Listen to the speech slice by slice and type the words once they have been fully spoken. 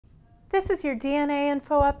This is your DNA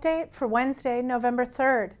info update for Wednesday, November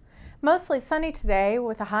 3rd. Mostly sunny today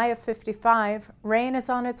with a high of 55. Rain is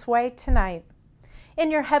on its way tonight.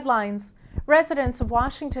 In your headlines, residents of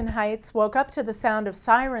Washington Heights woke up to the sound of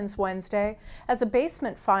sirens Wednesday as a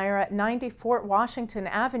basement fire at 90 Fort Washington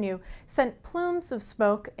Avenue sent plumes of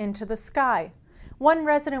smoke into the sky. One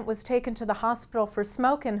resident was taken to the hospital for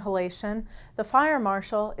smoke inhalation. The fire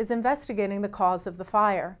marshal is investigating the cause of the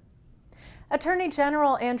fire. Attorney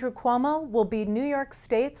General Andrew Cuomo will be New York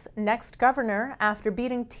State's next governor after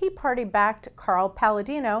beating Tea Party-backed Carl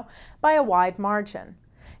Palladino by a wide margin.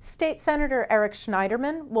 State Senator Eric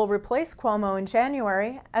Schneiderman will replace Cuomo in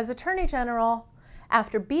January as Attorney General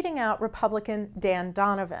after beating out Republican Dan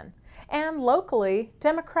Donovan. And locally,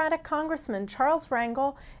 Democratic Congressmen Charles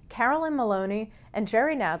Rangel, Carolyn Maloney, and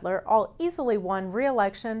Jerry Nadler all easily won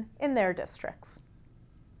re-election in their districts.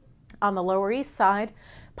 On the Lower East Side,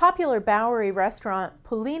 popular Bowery restaurant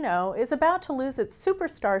Pulino is about to lose its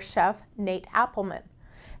superstar chef, Nate Appleman.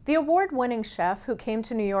 The award-winning chef, who came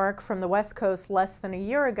to New York from the West Coast less than a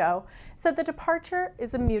year ago, said the departure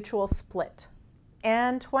is a mutual split.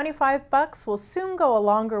 And $25 will soon go a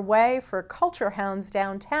longer way for culture hounds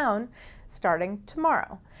downtown, starting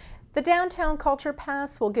tomorrow. The Downtown Culture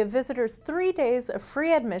Pass will give visitors 3 days of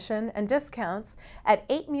free admission and discounts at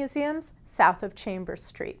 8 museums south of Chambers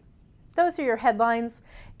Street. Those are your headlines.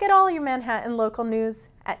 Get all your Manhattan local news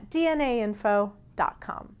at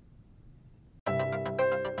DNAinfo.com.